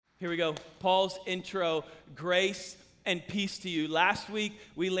Here we go. Paul's intro, grace and peace to you. Last week,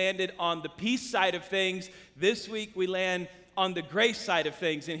 we landed on the peace side of things. This week, we land on the grace side of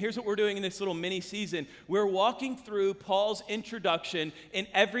things. And here's what we're doing in this little mini season. We're walking through Paul's introduction in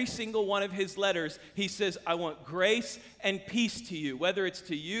every single one of his letters. He says, I want grace and peace to you, whether it's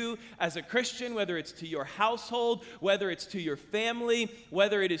to you as a Christian, whether it's to your household, whether it's to your family,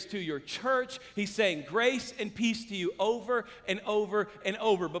 whether it is to your church. He's saying grace and peace to you over and over and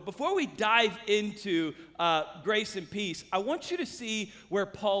over. But before we dive into grace and peace, I want you to see where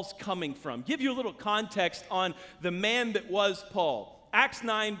Paul's coming from. Give you a little context on the man that was Paul. Acts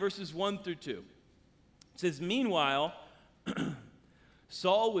 9, verses 1 through 2. It says, meanwhile,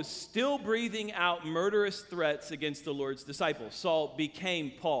 Saul was still breathing out murderous threats against the Lord's disciples. Saul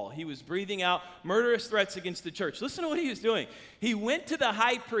became Paul. He was breathing out murderous threats against the church. Listen to what he was doing. He went to the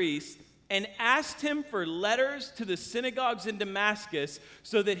high priest and asked him for letters to the synagogues in Damascus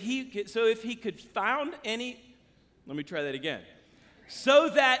so if he could found any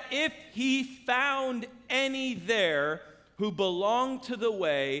there who belonged to the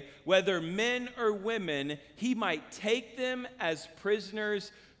way, whether men or women, he might take them as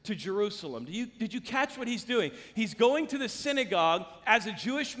prisoners to Jerusalem. Did you catch what he's doing? He's going to the synagogue as a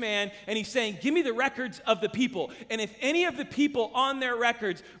Jewish man, and he's saying, give me the records of the people. And if any of the people on their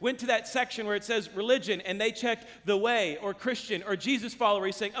records went to that section where it says religion, and they checked the way, or Christian, or Jesus follower,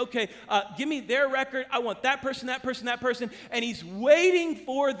 he's saying, okay, give me their record. I want that person, that person, that person. And he's waiting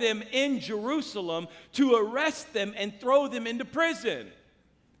for them in Jerusalem to arrest them and throw them into prison.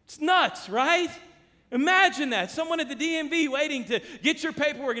 It's nuts, right? Imagine that. Someone at the DMV waiting to get your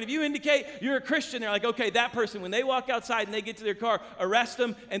paperwork, and if you indicate you're a Christian, they're like, okay, that person, when they walk outside and they get to their car, arrest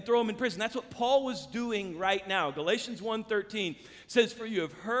them and throw them in prison. That's what Paul was doing right now. Galatians 1:13 says, for you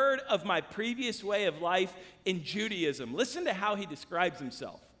have heard of my previous way of life in Judaism. Listen to how he describes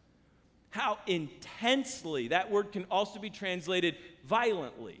himself. How intensely, that word can also be translated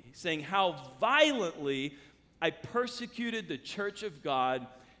violently. He's saying how violently I persecuted the church of God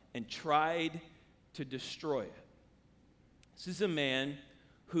and tried to destroy it. This is a man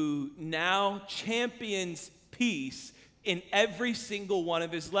who now champions peace in every single one of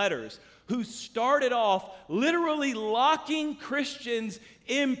his letters, who started off literally locking Christians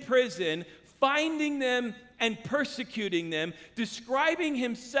in prison, finding them and persecuting them, describing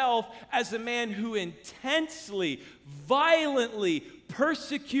himself as a man who intensely, violently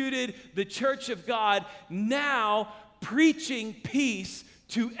persecuted the church of God, now preaching peace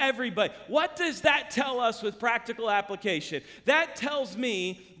to everybody. What does that tell us with practical application? That tells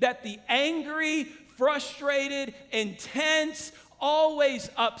me that the angry, frustrated, intense, always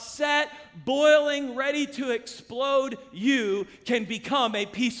upset, boiling, ready to explode you can become a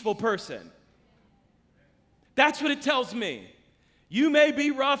peaceful person. That's what it tells me. You may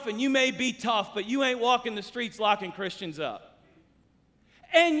be rough and you may be tough, but you ain't walking the streets locking Christians up.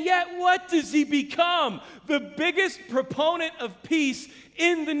 And yet, what does he become? The biggest proponent of peace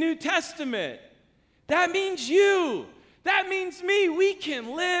in the New Testament. That means you. That means me. We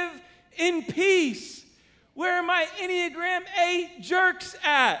can live in peace. Where are my Enneagram 8 jerks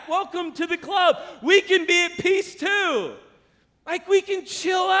at? Welcome to the club. We can be at peace too. Like we can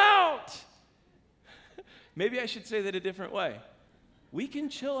chill out. Maybe I should say that a different way. We can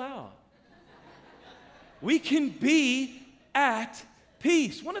chill out. We can be at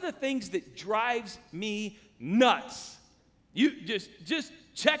peace. One of the things that drives me nuts, you just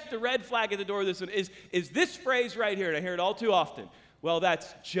check the red flag at the door of this one, is this phrase right here, and I hear it all too often. Well,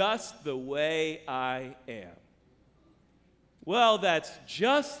 that's just the way I am. Well, that's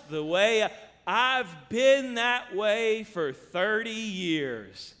just the way I've been that way for 30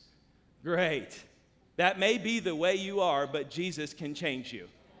 years. Great. That may be the way you are, but Jesus can change you.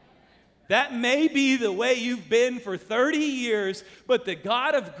 That may be the way you've been for 30 years, but the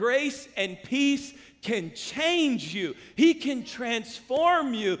God of grace and peace can change you. He can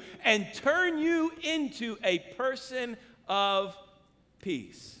transform you and turn you into a person of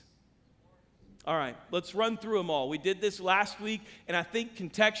peace. All right, let's run through them all. We did this last week, and I think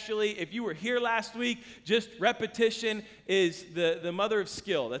contextually, if you were here last week, just repetition is the mother of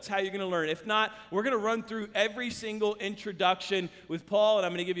skill. That's how you're going to learn. If not, we're going to run through every single introduction with Paul, and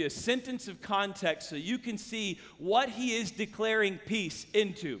I'm going to give you a sentence of context so you can see what he is declaring peace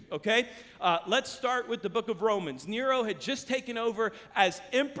into, okay? Let's start with the book of Romans. Nero had just taken over as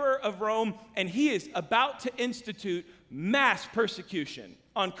emperor of Rome, and he is about to institute mass persecution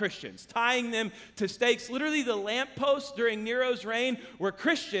on Christians, tying them to stakes. Literally, the lampposts during Nero's reign were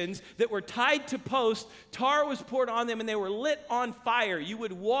Christians that were tied to posts. Tar was poured on them, and they were lit on fire. You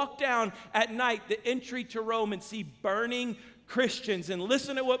would walk down at night the entry to Rome and see burning Christians. And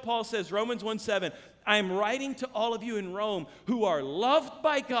listen to what Paul says, Romans 1:7. I am writing to all of you in Rome who are loved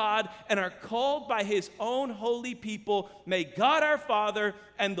by God and are called by his own holy people. May God our Father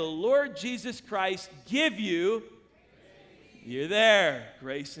and the Lord Jesus Christ give you, you're there,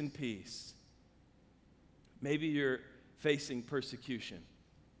 grace and peace. Maybe you're facing persecution.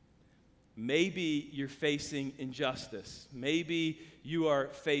 Maybe you're facing injustice. Maybe you are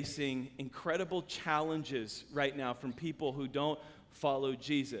facing incredible challenges right now from people who don't follow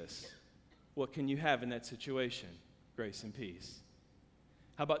Jesus. What can you have in that situation? Grace and peace.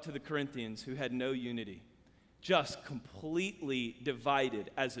 How about to the Corinthians who had no unity? Just completely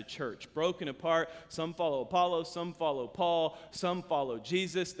divided as a church, broken apart. Some follow Apollos, some follow Paul, some follow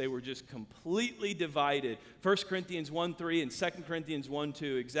Jesus. They were just completely divided. 1 Corinthians 1:3 and 2 Corinthians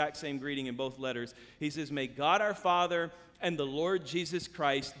 1:2, exact same greeting in both letters. He says, may God our Father and the Lord Jesus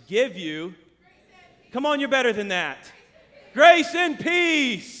Christ give you, come on, you're better than that, grace and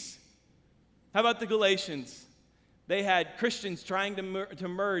peace. How about the Galatians? They had Christians trying to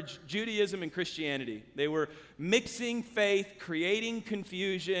merge Judaism and Christianity. They were mixing faith, creating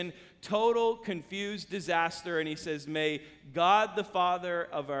confusion, total confused disaster. And he says, may God the Father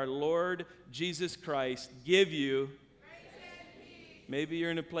of our Lord Jesus Christ give you. Maybe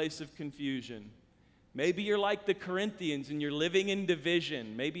you're in a place of confusion. Maybe you're like the Corinthians and you're living in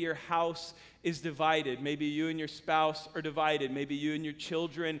division. Maybe your house is divided. Maybe you and your spouse are divided. Maybe you and your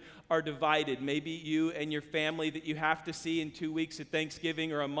children are divided. Maybe you and your family that you have to see in 2 weeks at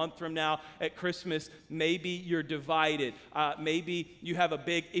Thanksgiving or a month from now at Christmas, maybe you're divided. Maybe you have a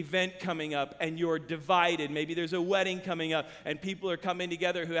big event coming up and you're divided. Maybe there's a wedding coming up and people are coming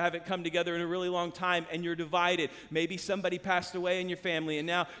together who haven't come together in a really long time and you're divided. Maybe somebody passed away in your family and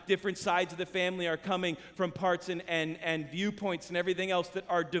now different sides of the family are coming from parts and viewpoints and everything else that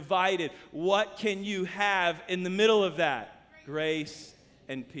are divided. What can you have in the middle of that? Grace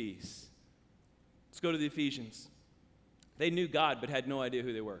and peace. Let's go to the Ephesians. They knew God but had no idea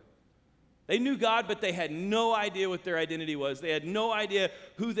who they were. They knew God but they had no idea what their identity was. They had no idea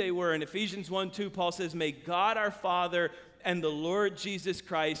who they were. In Ephesians 1:2, Paul says, may God our Father and the Lord Jesus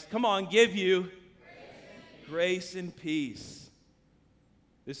Christ, come on, give you grace and peace.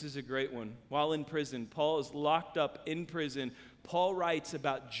 This is a great one. While in prison, Paul is locked up in prison. Paul writes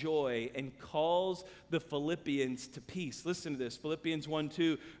about joy and calls the Philippians to peace. Listen to this, Philippians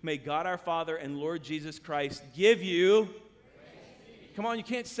 1:2. May God our Father and Lord Jesus Christ give you. Come on, you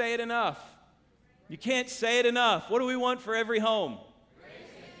can't say it enough. You can't say it enough. What do we want for every home?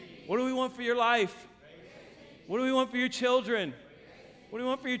 What do we want for your life? What do we want for your children? What do we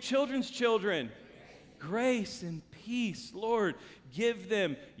want for your children's children? Grace and peace. Lord, give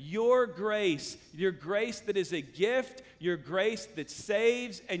them your grace that is a gift, your grace that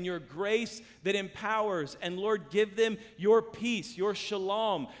saves, and your grace that empowers. And Lord, give them your peace, your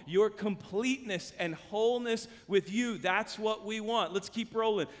shalom, your completeness and wholeness with you. That's what we want. Let's keep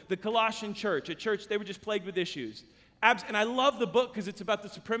rolling. The Colossian church, a church, they were just plagued with issues. And I love the book because it's about the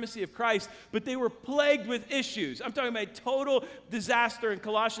supremacy of Christ, but they were plagued with issues. I'm talking about total disaster. In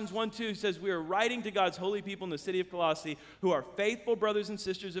Colossians 1:2 says, we are writing to God's holy people in the city of Colossae who are faithful brothers and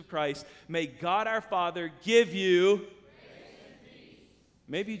sisters of Christ. May God our Father give you.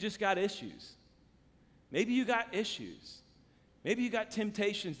 Maybe you just got issues. Maybe you got issues. Maybe you got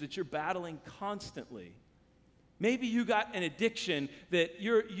temptations that you're battling constantly. Maybe you got an addiction that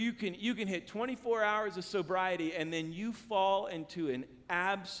you can hit 24 hours of sobriety and then you fall into an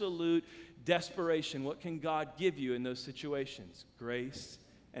absolute desperation. What can God give you in those situations? Grace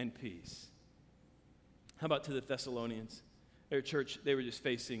and peace. How about to the Thessalonians? Their church, they were just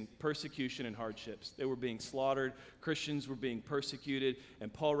facing persecution and hardships. They were being slaughtered. Christians were being persecuted.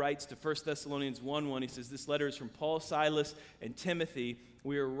 And Paul writes to 1 Thessalonians 1:1, he says, this letter is from Paul, Silas, and Timothy.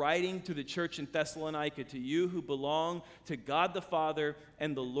 We are writing to the church in Thessalonica, to you who belong to God the Father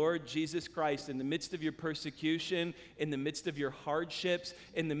and the Lord Jesus Christ. In the midst of your persecution, in the midst of your hardships,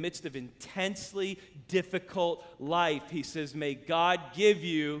 in the midst of intensely difficult life, he says, may God give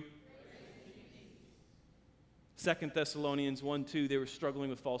you. 2 Thessalonians 1:2, they were struggling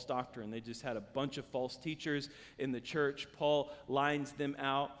with false doctrine. They just had a bunch of false teachers in the church. Paul lines them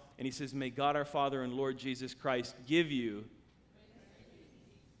out, and he says, may God our Father and Lord Jesus Christ give you.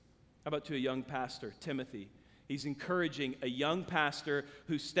 How about to a young pastor, Timothy? He's encouraging a young pastor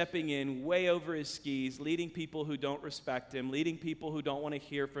who's stepping in way over his skis, leading people who don't respect him, leading people who don't want to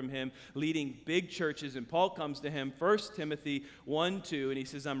hear from him, leading big churches. And Paul comes to him, 1 Timothy 1:2, and he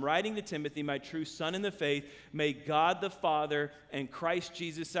says, I'm writing to Timothy, my true son in the faith. May God the Father and Christ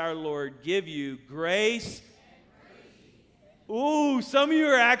Jesus our Lord give you grace. Ooh, some of you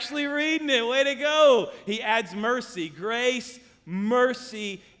are actually reading it. Way to go. He adds mercy, grace,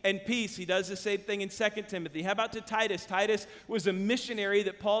 mercy, and peace. He does the same thing in 2 Timothy. How about to Titus? Titus was a missionary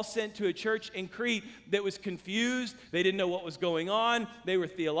that Paul sent to a church in Crete that was confused. They didn't know what was going on. They were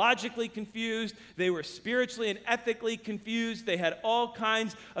theologically confused. They were spiritually and ethically confused. They had all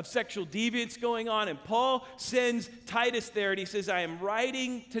kinds of sexual deviance going on. And Paul sends Titus there, and he says, I am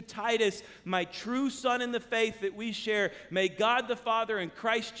writing to Titus, my true son in the faith that we share. May God the Father and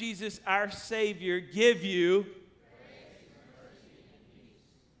Christ Jesus our Savior give you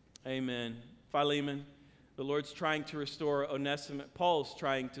amen. Philemon, the Lord's trying to restore Onesimus. Paul's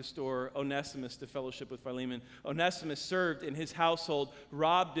trying to restore Onesimus to fellowship with Philemon. Onesimus served in his household,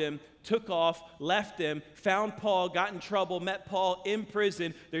 robbed him, took off, left him, found Paul, got in trouble, met Paul in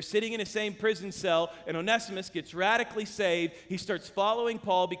prison. They're sitting in the same prison cell, and Onesimus gets radically saved. He starts following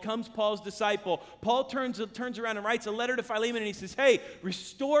Paul, becomes Paul's disciple. Paul turns around and writes a letter to Philemon, and he says, hey,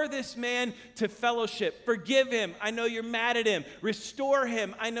 restore this man to fellowship. Forgive him. I know you're mad at him. Restore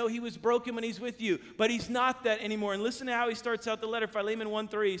him. I know he was broken when he's with you, but he's not that anymore. And listen to how he starts out the letter, Philemon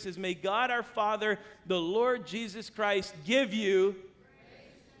 1:3. He says, may God our Father, the Lord Jesus Christ, give you.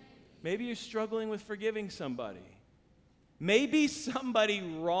 Maybe you're struggling with forgiving somebody. Maybe somebody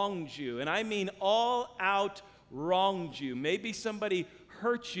wronged you, and I mean all out wronged you. Maybe somebody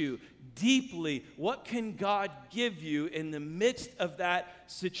hurt you deeply. What can God give you in the midst of that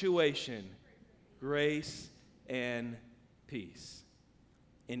situation? Grace and peace.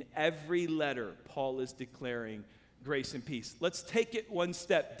 In every letter, Paul is declaring grace and peace. Let's take it one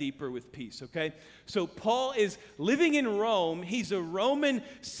step deeper with peace, okay? So Paul is living in Rome. He's a Roman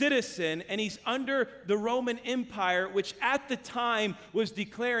citizen, and he's under the Roman Empire, which at the time was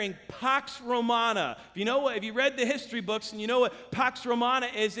declaring Pax Romana. If you read the history books and you know what Pax Romana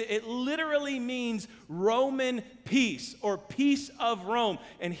is, it literally means Roman peace or peace of Rome.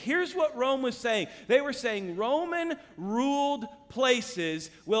 And here's what Rome was saying. They were saying Roman ruled places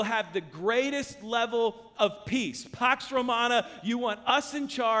will have the greatest level of peace. Pax Romana, you want us in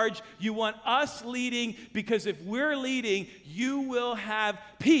charge, you want us leading, because if we're leading, you will have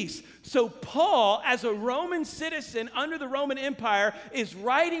peace. So Paul, as a Roman citizen under the Roman Empire, is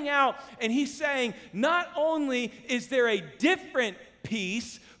writing out, and he's saying, not only is there a different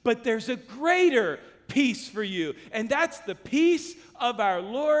peace, but there's a greater peace for you. And that's the peace of our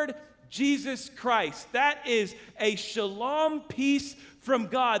Lord Jesus Christ. That is a shalom peace from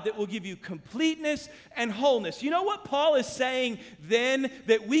God that will give you completeness and wholeness. You know what Paul is saying then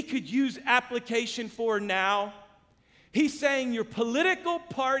that we could use application for now? He's saying your political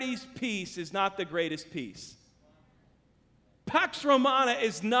party's peace is not the greatest peace. Pax Romana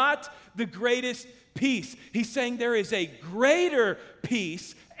is not the greatest peace. He's saying there is a greater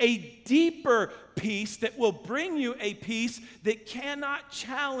peace, a deeper peace that will bring you a peace that cannot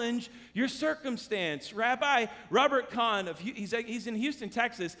challenge your circumstance. Rabbi Robert Kahn, he's in Houston,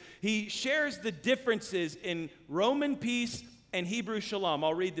 Texas. He shares the differences in Roman peace and Hebrew shalom.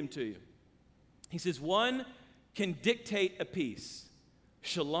 I'll read them to you. He says, one can dictate a peace.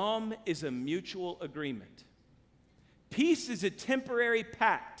 Shalom is a mutual agreement. Peace is a temporary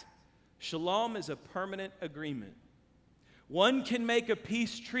pact. Shalom is a permanent agreement. One can make a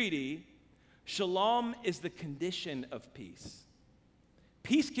peace treaty. Shalom is the condition of peace.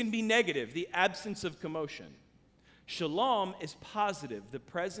 Peace can be negative, the absence of commotion. Shalom is positive, the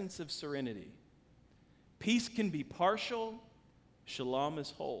presence of serenity. Peace can be partial. Shalom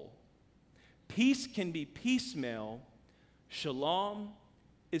is whole. Peace can be piecemeal. Shalom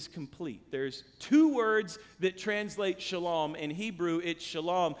is complete. There's two words that translate shalom. In Hebrew, it's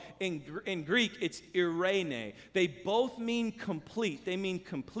shalom. In Greek, it's eirene. They both mean complete. They mean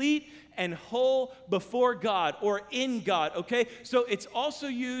complete and whole before God or in God, okay? So it's also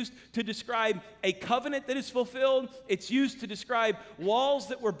used to describe a covenant that is fulfilled. It's used to describe walls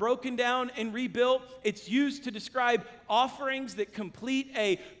that were broken down and rebuilt. It's used to describe offerings that complete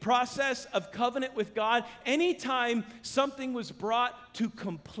a process of covenant with God. Anytime something was brought to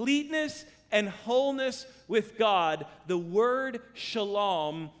completeness and wholeness with God, the word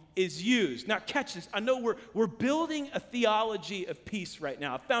shalom is used. Now catch this. I know we're building a theology of peace right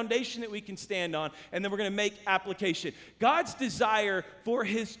now, a foundation that we can stand on, and then we're going to make application. God's desire for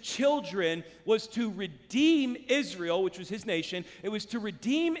his children was to redeem Israel, which was his nation. It was to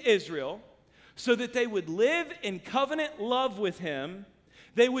redeem Israel so that they would live in covenant love with him.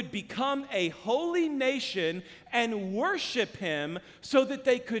 They would become a holy nation and worship him so that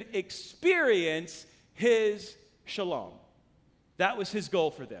they could experience his shalom. That was his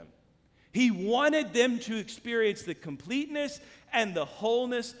goal for them. He wanted them to experience the completeness and the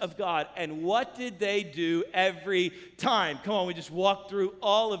wholeness of God. And what did they do every time? Come on, we just walked through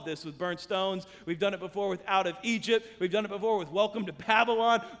all of this with Burnt Stones. We've done it before with Out of Egypt. We've done it before with Welcome to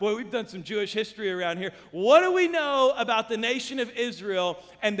Babylon. Boy, we've done some Jewish history around here. What do we know about the nation of Israel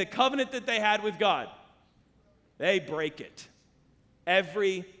and the covenant that they had with God? They break it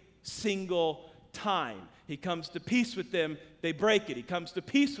every single time. He comes to peace with them, they break it. He comes to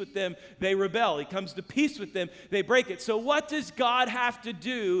peace with them, they rebel. He comes to peace with them, they break it. So what does God have to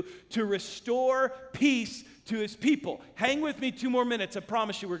do to restore peace to his people? Hang with me 2 more minutes. I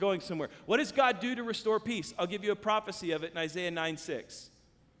promise you we're going somewhere. What does God do to restore peace? I'll give you a prophecy of it in Isaiah 9:6.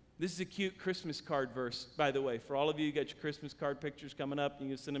 This is a cute Christmas card verse, by the way. For all of you, you got your Christmas card pictures coming up. You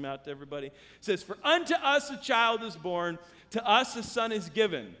can send them out to everybody. It says, "For unto us a child is born, to us a son is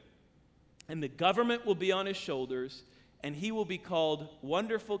given. And the government will be on his shoulders, and he will be called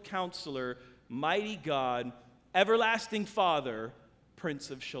Wonderful Counselor, Mighty God, Everlasting Father,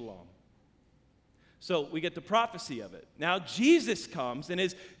 Prince of Shalom." So we get the prophecy of it. Now Jesus comes, and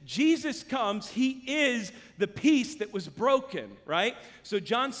as Jesus comes, he is the peace that was broken, right? So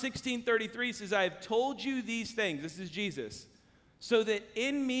John 16:33 says, "I have told you these things," this is Jesus, "so that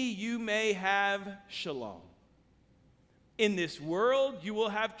in me you may have shalom. In this world you will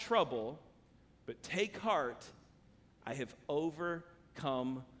have trouble, but take heart, I have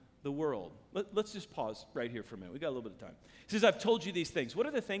overcome the world." Let's just pause right here for a minute. We got a little bit of time. He says, "I've told you these things." What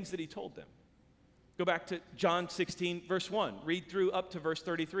are the things that he told them? Go back to John 16, verse 1. Read through up to verse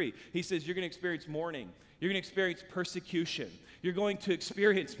 33. He says, you're going to experience mourning. You're going to experience persecution. You're going to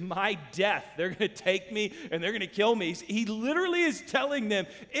experience my death. They're going to take me and they're going to kill me. He literally is telling them,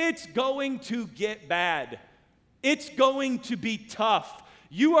 it's going to get bad. It's going to be tough.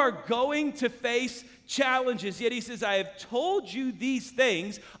 You are going to face challenges. Yet he says, I have told you these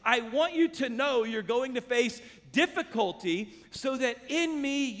things. I want you to know you're going to face difficulty so that in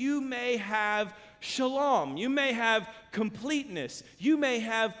me you may have shalom. You may have completeness. You may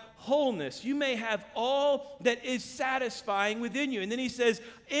have wholeness. You may have all that is satisfying within you. And then he says,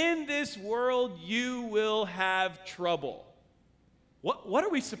 in this world you will have trouble. What are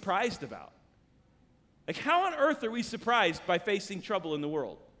we surprised about? Like, how on earth are we surprised by facing trouble in the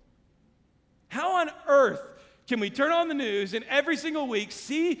world? How on earth can we turn on the news and every single week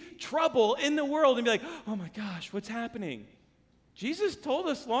see trouble in the world and be like, oh my gosh, what's happening? Jesus told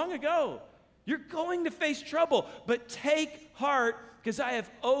us long ago, you're going to face trouble, but take heart because I have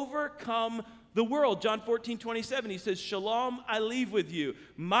overcome the world. John 14:27, he says, Shalom I leave with you.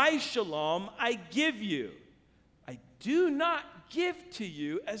 My shalom I give you. I do not give to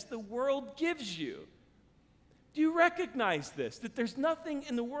you as the world gives you. Do you recognize this? That there's nothing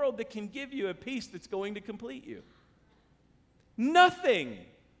in the world that can give you a peace that's going to complete you. Nothing.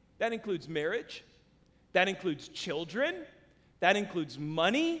 That includes marriage. That includes children. That includes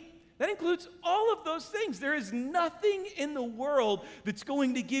money. That includes all of those things. There is nothing in the world that's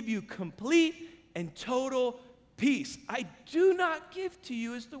going to give you complete and total peace. I do not give to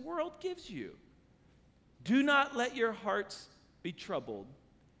you as the world gives you. Do not let your hearts be troubled,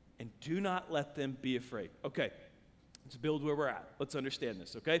 and do not let them be afraid. Okay, let's build where we're at. Let's understand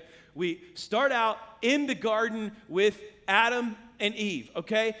this, okay? We start out in the garden with Adam and Eve,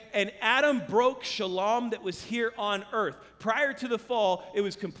 okay? And Adam broke shalom that was here on earth. Prior to the fall, it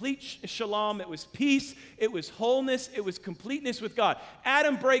was complete shalom, it was peace, it was wholeness, it was completeness with God.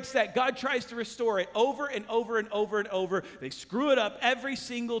 Adam breaks that. God tries to restore it over and over and over and over. They screw it up every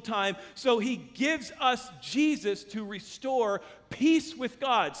single time. So he gives us Jesus to restore peace with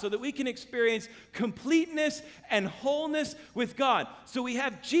God so that we can experience completeness and wholeness with God. So we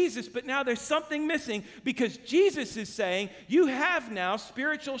have Jesus, but now there's something missing because Jesus is saying, you have now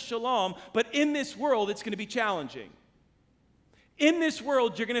spiritual shalom, but in this world it's going to be challenging. In this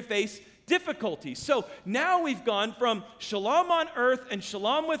world you're going to face difficulties. So now we've gone from shalom on earth and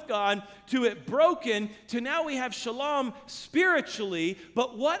shalom with God to it broken to now we have shalom spiritually,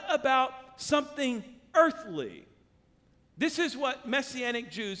 but what about something earthly? This is what Messianic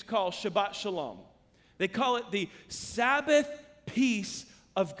Jews call Shabbat Shalom. They call it the Sabbath peace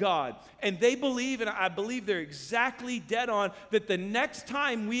of God. And they believe, and I believe they're exactly dead on, that the next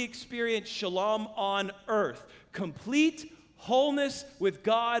time we experience shalom on earth, complete wholeness with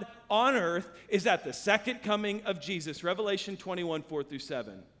God on earth, is at the second coming of Jesus. Revelation 21, 4 through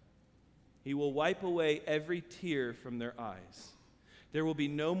 7. He will wipe away every tear from their eyes. There will be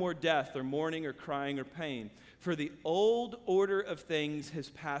no more death or mourning or crying or pain. For the old order of things has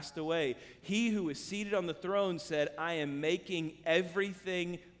passed away. He who is seated on the throne said, I am making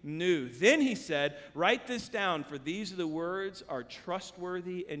everything new. Then he said, write this down, for these are the words are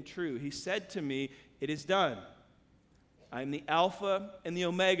trustworthy and true. He said to me, it is done. I am the Alpha and the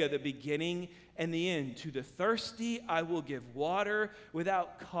Omega, the beginning and the end. To the thirsty I will give water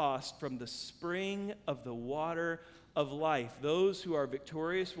without cost from the spring of the water of life. Those who are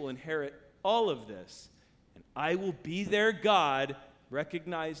victorious will inherit all of this, and I will be their God.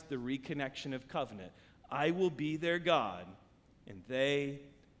 Recognize the reconnection of covenant. I will be their God, and they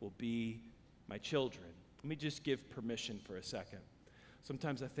will be my children. Let me just give permission for a second.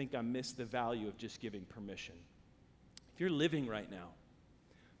 Sometimes I think I miss the value of just giving permission. If you're living right now,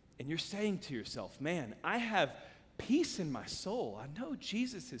 and you're saying to yourself, man, I have peace in my soul. I know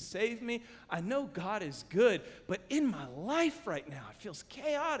Jesus has saved me. I know God is good, but in my life right now, it feels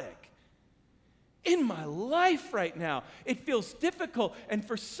chaotic. In my life right now, it feels difficult, and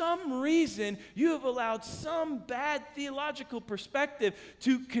for some reason, you have allowed some bad theological perspective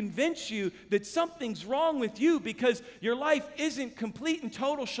to convince you that something's wrong with you because your life isn't complete and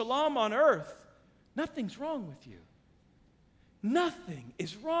total shalom on earth. Nothing's wrong with you. Nothing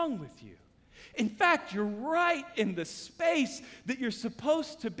is wrong with you. In fact, you're right in the space that you're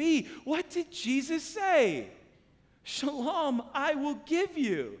supposed to be. What did Jesus say? Shalom, I will give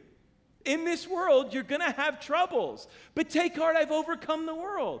you. In this world, you're going to have troubles. But take heart, I've overcome the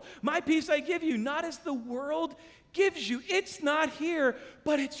world. My peace I give you, not as the world gives you. It's not here,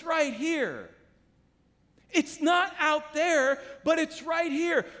 but it's right here. It's not out there, but it's right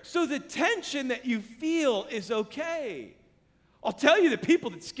here. So the tension that you feel is okay. I'll tell you the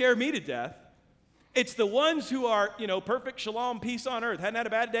people that scare me to death. It's the ones who are, perfect shalom, peace on earth. Hadn't had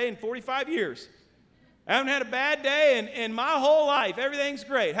a bad day in 45 years. I haven't had a bad day in my whole life. Everything's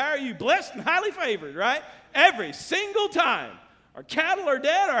great. How are you? Blessed and highly favored, right? Every single time. Our cattle are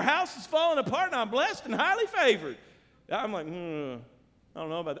dead, our house is falling apart, and I'm blessed and highly favored. I'm like, I don't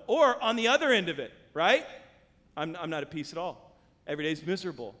know about that. Or on the other end of it, right? I'm not at peace at all. Every day's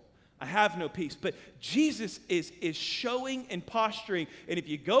miserable. I have no peace. But Jesus is showing and posturing. And if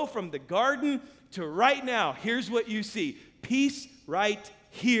you go from the garden to right now, here's what you see. Peace right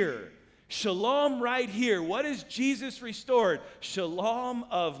here. Shalom right here. What has Jesus restored? Shalom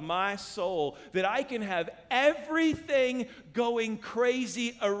of my soul. That I can have everything going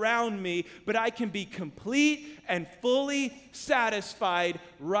crazy around me, but I can be complete and fully satisfied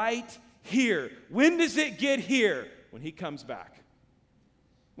right here. When does it get here? When he comes back.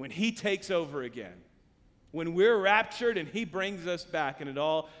 When he takes over again. When we're raptured and he brings us back and it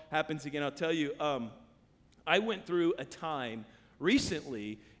all happens again. I'll tell you, I went through a time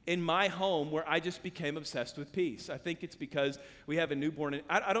recently in my home where I just became obsessed with peace. I think it's because we have a newborn. And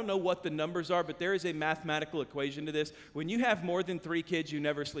I don't know what the numbers are, but there is a mathematical equation to this. When you have more than 3 kids, you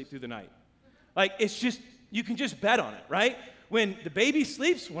never sleep through the night. Like, it's just, you can just bet on it, right? When the baby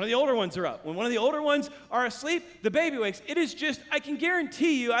sleeps, one of the older ones are up. When one of the older ones are asleep, the baby wakes. It is just, I can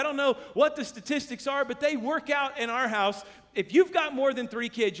guarantee you, I don't know what the statistics are, but they work out in our house. If you've got more than 3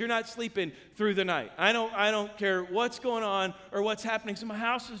 kids, you're not sleeping through the night. I don't care what's going on or what's happening. So my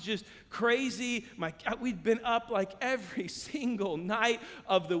house is just crazy. We've been up like every single night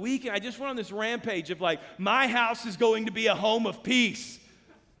of the week. And I just went on this rampage of like, my house is going to be a home of peace.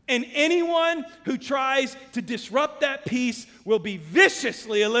 And anyone who tries to disrupt that peace will be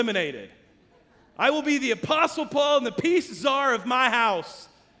viciously eliminated. I will be the Apostle Paul and the peace czar of my house.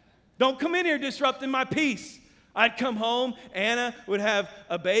 Don't come in here disrupting my peace. I'd come home, Anna would have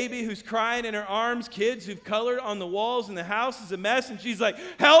a baby who's crying in her arms, kids who've colored on the walls, and the house is a mess, and she's like,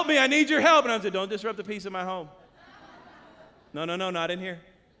 help me, I need your help. And I said, don't disrupt the peace of my home. No, not in here.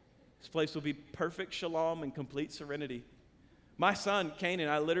 This place will be perfect shalom and complete serenity. My son, Canaan,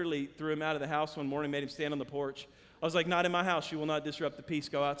 I literally threw him out of the house one morning, made him stand on the porch. I was like, not in my house. You will not disrupt the peace.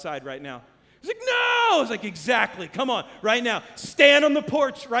 Go outside right now. He's like, no! I was like, exactly. Come on, right now. Stand on the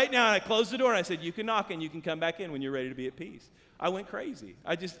porch right now. And I closed the door and I said, you can knock and you can come back in when you're ready to be at peace. I went crazy.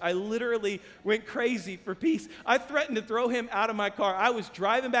 I literally went crazy for peace. I threatened to throw him out of my car. I was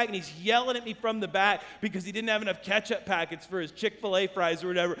driving back and he's yelling at me from the back because he didn't have enough ketchup packets for his Chick-fil-A fries or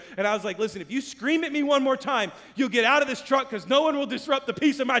whatever. And I was like, listen, if you scream at me one more time, you'll get out of this truck because no one will disrupt the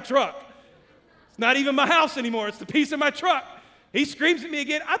peace of my truck. It's not even my house anymore. It's the peace of my truck. He screams at me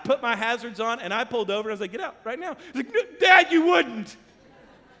again. I put my hazards on and I pulled over. I was like, get out right now. He's like, no, Dad, you wouldn't.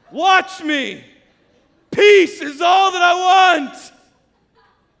 Watch me. Peace is all that I want.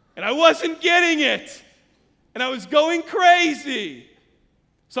 And I wasn't getting it. And I was going crazy.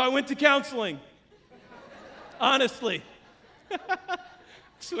 So I went to counseling. Honestly. I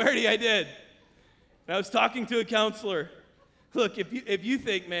swear to you, I did. And I was talking to a counselor. Look, if you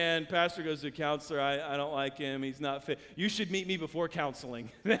think, man, pastor goes to a counselor, I don't like him, he's not fit, you should meet me before counseling.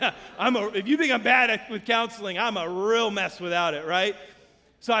 If you think I'm bad with counseling, I'm a real mess without it, right?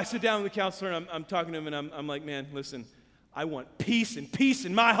 So I sit down with the counselor, and I'm talking to him, and I'm like, man, listen, I want peace and peace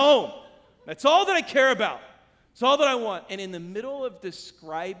in my home. That's all that I care about. It's all that I want. And in the middle of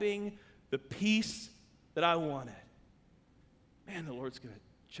describing the peace that I wanted, man, the Lord's going to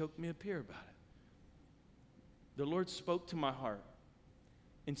choke me up here about it. The Lord spoke to my heart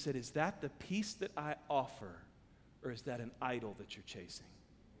and said, is that the peace that I offer, or is that an idol that you're chasing?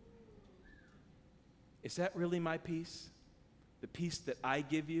 Is that really my peace? The peace that I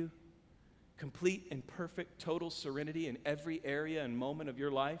give you? Complete and perfect, total serenity in every area and moment of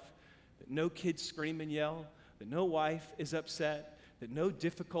your life? That no kids scream and yell? That no wife is upset? That no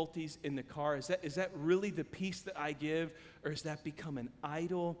difficulties in the car? Is that really the peace that I give? Or has that become an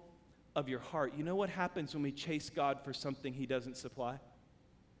idol of your heart? You know what happens when we chase God for something He doesn't supply?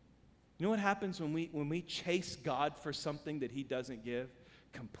 You know what happens when we chase God for something that He doesn't give?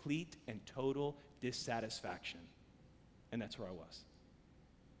 Complete and total dissatisfaction. And that's where I was.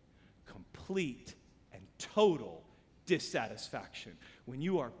 Complete and total dissatisfaction. When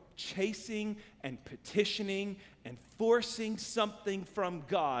you are chasing and petitioning and forcing something from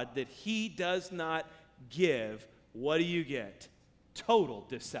God that He does not give, what do you get? Total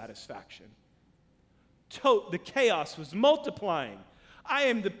dissatisfaction. The chaos was multiplying. I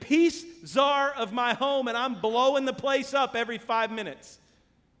am the peace czar of my home, and I'm blowing the place up every 5 minutes.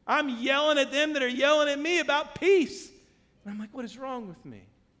 I'm yelling at them that are yelling at me about peace. And I'm like, what is wrong with me?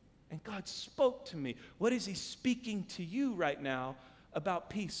 And God spoke to me. What is He speaking to you right now about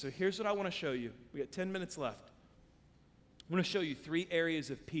peace? So here's what I want to show you. We got 10 minutes left. I'm going to show you 3 areas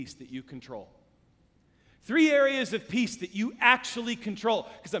of peace that you control. 3 areas of peace that you actually control.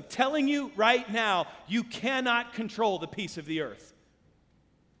 Because I'm telling you right now, you cannot control the peace of the earth.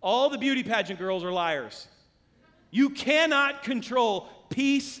 All the beauty pageant girls are liars. You cannot control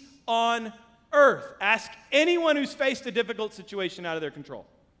peace on earth. Ask anyone who's faced a difficult situation out of their control.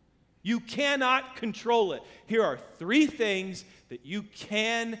 You cannot control it. Here are 3 things that you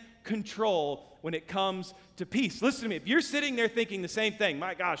can control when it comes to peace. Listen to me. If you're sitting there thinking the same thing,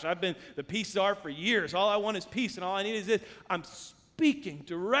 my gosh, I've been the peace czar for years. All I want is peace, and all I need is this. I'm speaking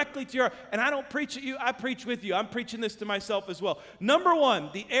directly to your, and I don't preach at you, I preach with you. I'm preaching this to myself as well. Number 1,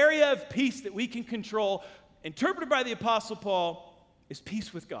 the area of peace that we can control, interpreted by the Apostle Paul, is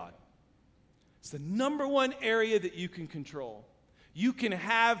peace with God. It's the number 1 area that you can control. You can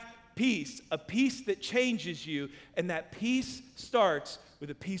have peace, a peace that changes you, and that peace starts with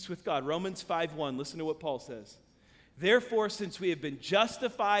a peace with God. Romans 5:1, listen to what Paul says. Therefore, since we have been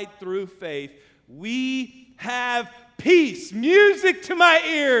justified through faith, we have peace. Music to my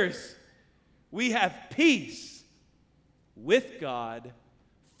ears. We have peace with God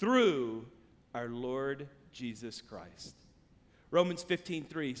through our Lord Jesus Christ. Romans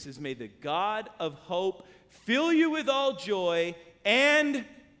 15:3 says, may the God of hope fill you with all joy and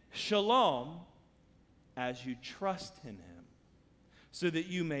shalom as you trust in Him, so that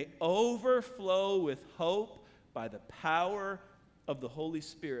you may overflow with hope by the power of the Holy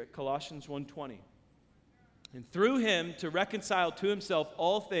Spirit. Colossians 1:20. And through Him to reconcile to Himself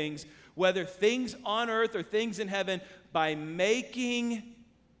all things, whether things on earth or things in heaven, by making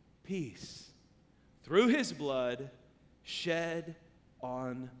peace through His blood shed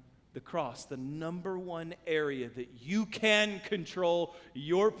on the cross. The number 1 area that you can control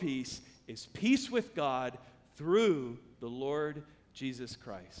your peace is peace with God through the Lord Jesus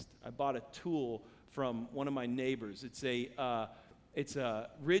Christ. I bought a tool from one of my neighbors. It's a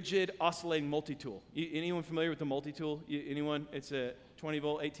rigid oscillating multi-tool. Anyone familiar with the multi-tool? Anyone? It's a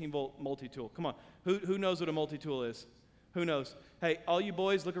 20-volt, 18-volt multi-tool. Come on. Who knows what a multi-tool is? Who knows? Hey, all you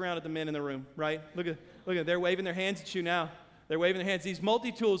boys, look around at the men in the room, right? Look at, they're waving their hands at you now. They're waving their hands. These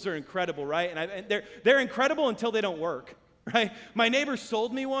multi-tools are incredible, right? And they're incredible until they don't work, right? My neighbor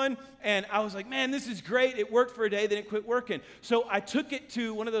sold me one, and I was like, man, this is great. It worked for a day, then it quit working. So I took it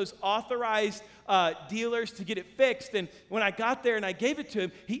to one of those authorized dealers to get it fixed, and when I got there and I gave it to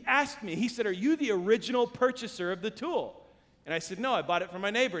him, he asked me, he said, are you the original purchaser of the tool? And I said, no, I bought it from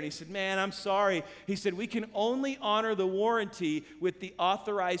my neighbor. And he said, man, I'm sorry. He said, we can only honor the warranty with the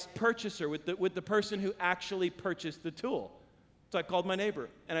authorized purchaser, with the person who actually purchased the tool. So I called my neighbor,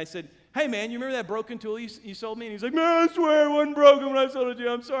 and I said, Hey, man, you remember that broken tool you sold me? And he's like, man, I swear it wasn't broken when I sold it to you.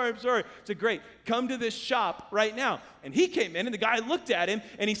 I'm sorry. I said, great. Come to this shop right now. And he came in, and the guy looked at him,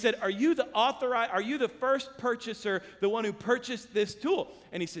 and he said, are you the first purchaser, the one who purchased this tool?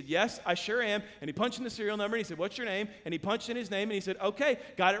 And he said, yes, I sure am. And he punched in the serial number, and he said, what's your name? And he punched in his name, and he said, okay,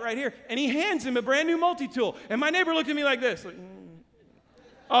 got it right here. And he hands him a brand new multi-tool. And my neighbor looked at me like this. Like,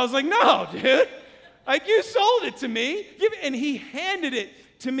 I was like, no, dude. Like, you sold it to me. And he handed it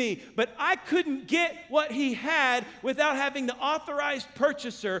to me, but I couldn't get what he had without having the authorized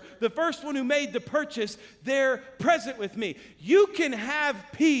purchaser, the first one who made the purchase, there present with me. You can have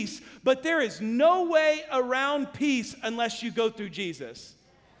peace, but there is no way around peace unless you go through Jesus.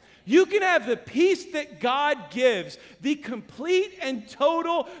 You can have the peace that God gives, the complete and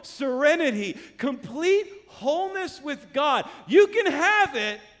total serenity, complete wholeness with God. You can have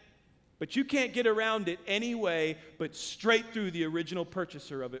it, but you can't get around it any way but straight through the original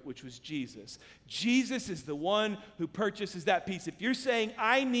purchaser of it, which was Jesus. Jesus is the one who purchases that peace. If you're saying,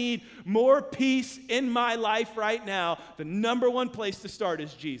 I need more peace in my life right now, the number one place to start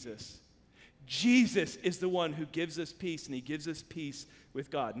is Jesus. Jesus is the one who gives us peace, and he gives us peace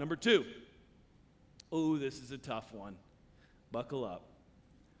with God. Number two. Oh, this is a tough one. Buckle up.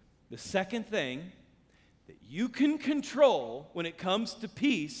 The second thing that you can control when it comes to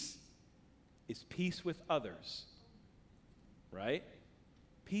peace is peace with others, right?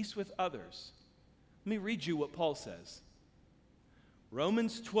 Peace with others. Let me read you what Paul says.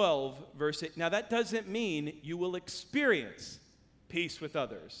 Romans 12, verse 8. Now, that doesn't mean you will experience peace with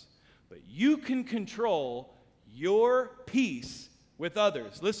others, but you can control your peace with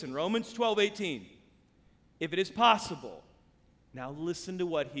others. Listen, Romans 12, 18. If it is possible, now listen to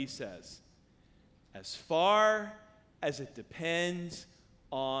what he says. As far as it depends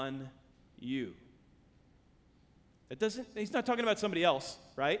on you. He's not talking about somebody else,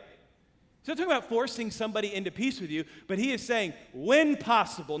 right? He's not talking about forcing somebody into peace with you, but he is saying when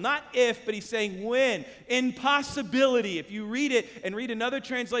possible, not if, but he's saying when. In possibility. If you read it and read another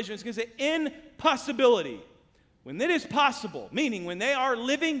translation, it's going to say in possibility. When it is possible, meaning when they are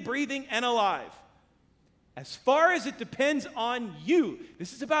living, breathing, and alive. As far as it depends on you,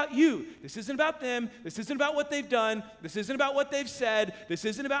 this is about you. This isn't about them. This isn't about what they've done. This isn't about what they've said. This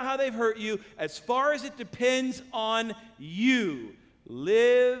isn't about how they've hurt you. As far as it depends on you,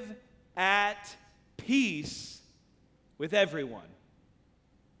 live at peace with everyone.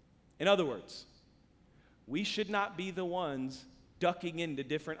 In other words, we should not be the ones ducking into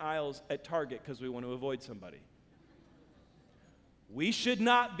different aisles at Target because we want to avoid somebody. We should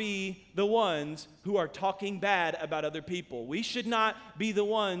not be the ones who are talking bad about other people. We should not be the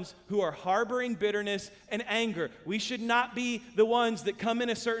ones who are harboring bitterness and anger. We should not be the ones that come in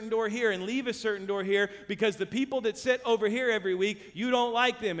a certain door here and leave a certain door here because the people that sit over here every week, you don't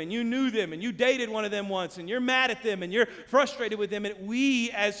like them and you knew them and you dated one of them once and you're mad at them and you're frustrated with them. And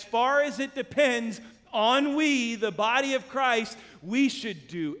we, as far as it depends on we, the body of Christ, we should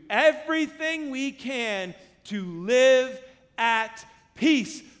do everything we can to live at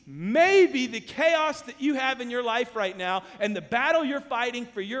peace. Maybe the chaos that you have in your life right now and the battle you're fighting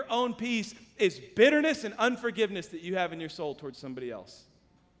for your own peace is bitterness and unforgiveness that you have in your soul towards somebody else.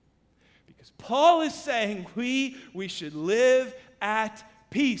 Because Paul is saying we should live at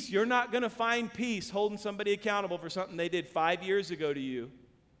peace. You're not going to find peace holding somebody accountable for something they did 5 years ago to you.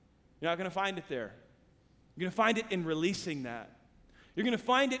 You're not going to find it there. You're going to find it in releasing that. You're going to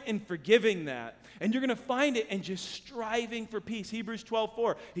find it in forgiving that. And you're going to find it in just striving for peace. Hebrews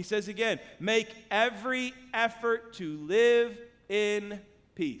 12:4, he says again, make every effort to live in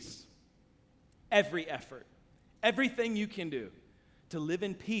peace. Every effort. Everything you can do to live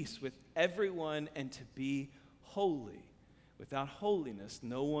in peace with everyone and to be holy. Without holiness,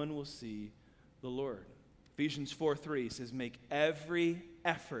 no one will see the Lord. Ephesians 4:3 says, make every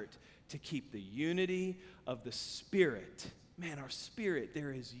effort to keep the unity of the Spirit. Man, our spirit,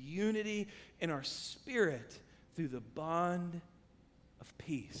 there is unity in our spirit through the bond of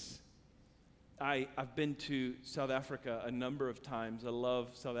peace. I've been to South Africa a number of times. I love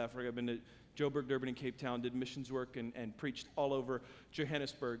South Africa. I've been to Joburg, Durban, and Cape Town, did missions work and preached all over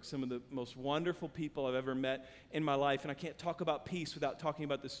Johannesburg. Some of the most wonderful people I've ever met in my life. And I can't talk about peace without talking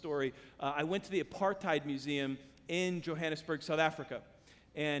about this story. I went to the Apartheid Museum in Johannesburg, South Africa.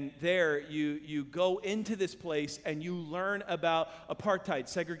 And there you go into this place and you learn about apartheid,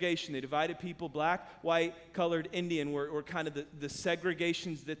 segregation. They divided people, black, white, colored, Indian were kind of the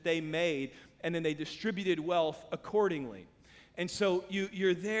segregations that they made. And then they distributed wealth accordingly. And so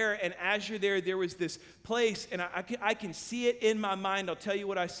you're there, and as you're there, there was this place, and I can see it in my mind. I'll tell you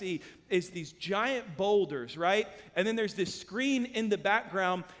what I see. these giant boulders, right? And then there's this screen in the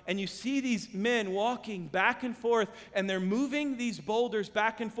background, and you see these men walking back and forth, and they're moving these boulders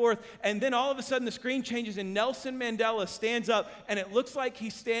back and forth, and then all of a sudden the screen changes, and Nelson Mandela stands up, and it looks like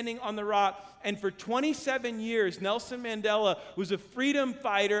he's standing on the rock. And for 27 years, Nelson Mandela was a freedom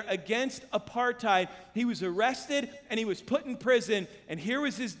fighter against apartheid. He was arrested and he was put in prison, and here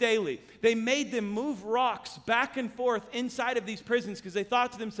was his daily. They made them move rocks back and forth inside of these prisons because they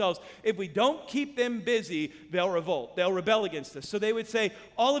thought to themselves, if we don't keep them busy, they'll revolt. They'll rebel against us. So they would say,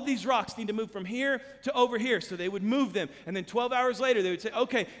 all of these rocks need to move from here to over here. So they would move them. And then 12 hours later, they would say,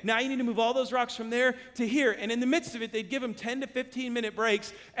 okay, now you need to move all those rocks from there to here. And in the midst of it, they'd give them 10 to 15-minute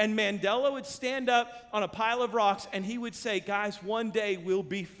breaks, and Mandela would stand up on a pile of rocks and he would say, guys, one day we'll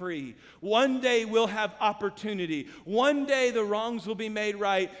be free. One day we'll have opportunity. One day the wrongs will be made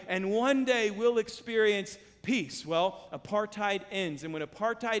right, and one day we'll experience peace. Well, apartheid ends, and when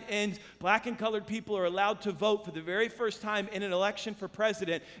apartheid ends, black and colored people are allowed to vote for the very first time in an election for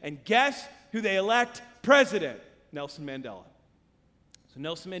president, and guess who they elect president? Nelson Mandela. So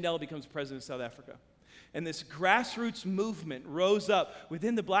Nelson Mandela becomes president of South Africa. And this grassroots movement rose up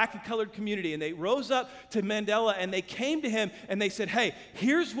within the black and colored community, and they rose up to Mandela, and they came to him, and they said, hey,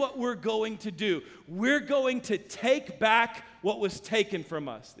 here's what we're going to do. We're going to take back what was taken from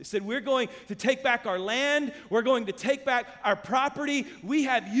us. They said, we're going to take back our land. We're going to take back our property. We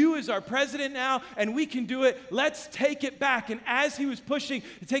have you as our president now, and we can do it. Let's take it back. And as he was pushing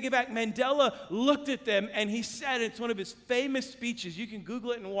to take it back, Mandela looked at them, and he said, it's one of his famous speeches. You can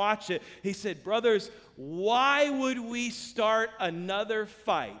Google it and watch it. He said, brothers, why would we start another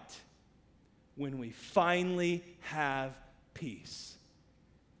fight when we finally have peace?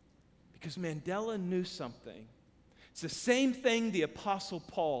 Because Mandela knew something. It's the same thing the Apostle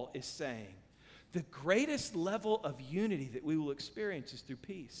Paul is saying. The greatest level of unity that we will experience is through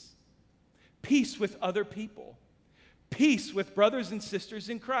peace. Peace with other people. Peace with brothers and sisters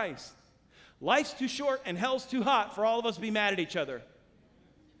in Christ. Life's too short and hell's too hot for all of us to be mad at each other.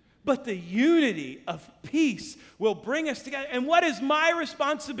 But the unity of peace will bring us together. And what is my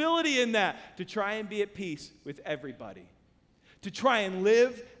responsibility in that? To try and be at peace with everybody. To try and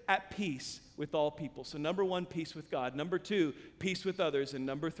live at peace with all people. So number one, peace with God. Number two, peace with others. And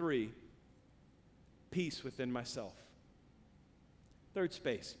number three, peace within myself. Third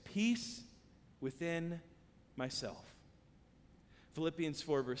space, peace within myself. Philippians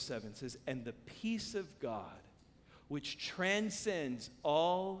 4 verse 7 says, and the peace of God, which transcends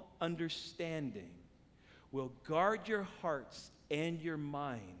all understanding, will guard your hearts and your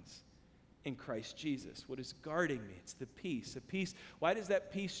minds in Christ Jesus. What is guarding me? It's the peace. A peace. Why does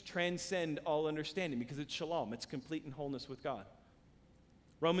that peace transcend all understanding? Because it's shalom. It's complete and wholeness with God.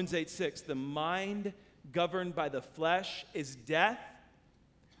 Romans 8:6, the mind governed by the flesh is death,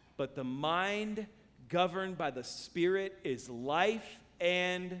 but the mind governed by the Spirit is life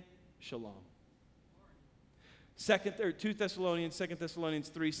and shalom. 2 Thessalonians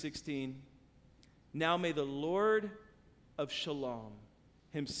 3:16. Now may the Lord of shalom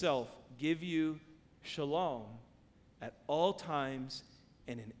himself give you shalom at all times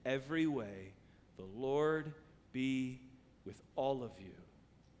and in every way. The Lord be with all of you.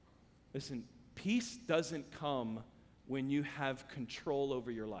 Listen, peace doesn't come when you have control over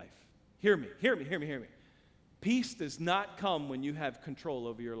your life. Hear me. Peace does not come when you have control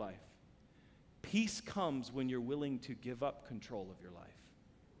over your life. Peace comes when you're willing to give up control of your life.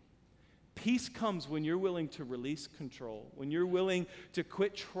 Peace comes when you're willing to release control, when you're willing to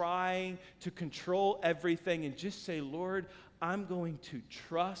quit trying to control everything and just say, Lord, I'm going to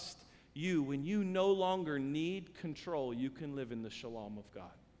trust you. When you no longer need control, you can live in the shalom of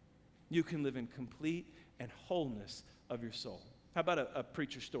God. You can live in complete and wholeness of your soul. How about a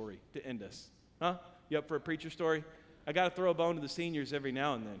preacher story to end us? Huh? You up for a preacher story? I got to throw a bone to the seniors every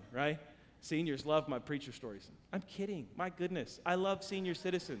now and then, right? Seniors love my preacher stories. I'm kidding. My goodness. I love senior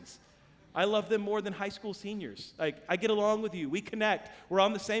citizens. I love them more than high school seniors. Like, I get along with you. We connect. We're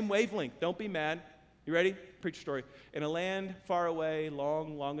on the same wavelength. Don't be mad. You ready? Preacher story. In a land far away,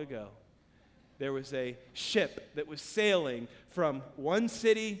 long, long ago, there was a ship that was sailing from one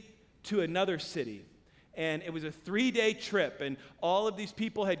city to another city. And it was a 3-day trip, and all of these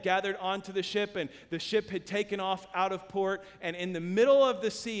people had gathered onto the ship, and the ship had taken off out of port, and in the middle of the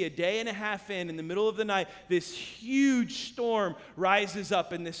sea, a day and a half in the middle of the night, this huge storm rises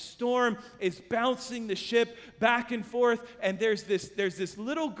up, and this storm is bouncing the ship back and forth, and there's this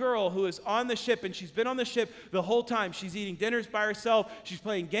little girl who is on the ship, and she's been on the ship the whole time. She's eating dinners by herself, she's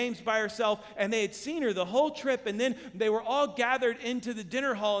playing games by herself, and they had seen her the whole trip, and then they were all gathered into the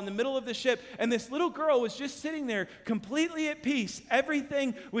dinner hall in the middle of the ship, and this little girl girl was just sitting there completely at peace.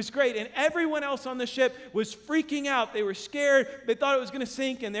 Everything was great. And everyone else on the ship was freaking out. They were scared. They thought it was going to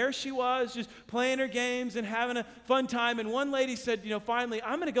sink. And there she was, just playing her games and having a fun time. And one lady said, finally,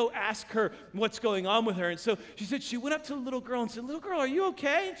 I'm going to go ask her what's going on with her. And so she said she went up to the little girl and said, little girl, are you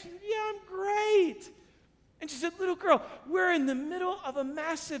okay? And she said, yeah, I'm great. And she said, little girl, we're in the middle of a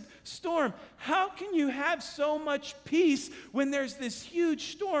massive storm. How can you have so much peace when there's this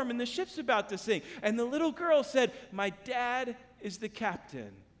huge storm and the ship's about to sink? And the little girl said, my dad is the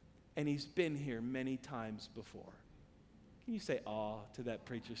captain, and he's been here many times before. Can you say aw to that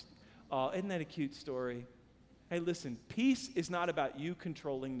preacher? Aw, isn't that a cute story? Hey, listen, peace is not about you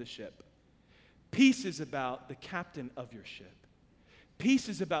controlling the ship. Peace is about the captain of your ship. Peace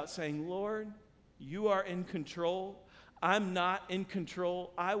is about saying, Lord, you are in control. I'm not in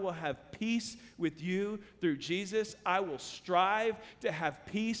control. I will have peace with you through Jesus. I will strive to have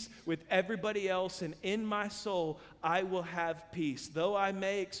peace with everybody else. And in my soul, I will have peace. Though I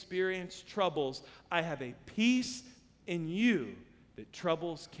may experience troubles, I have a peace in you that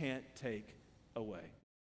troubles can't take away.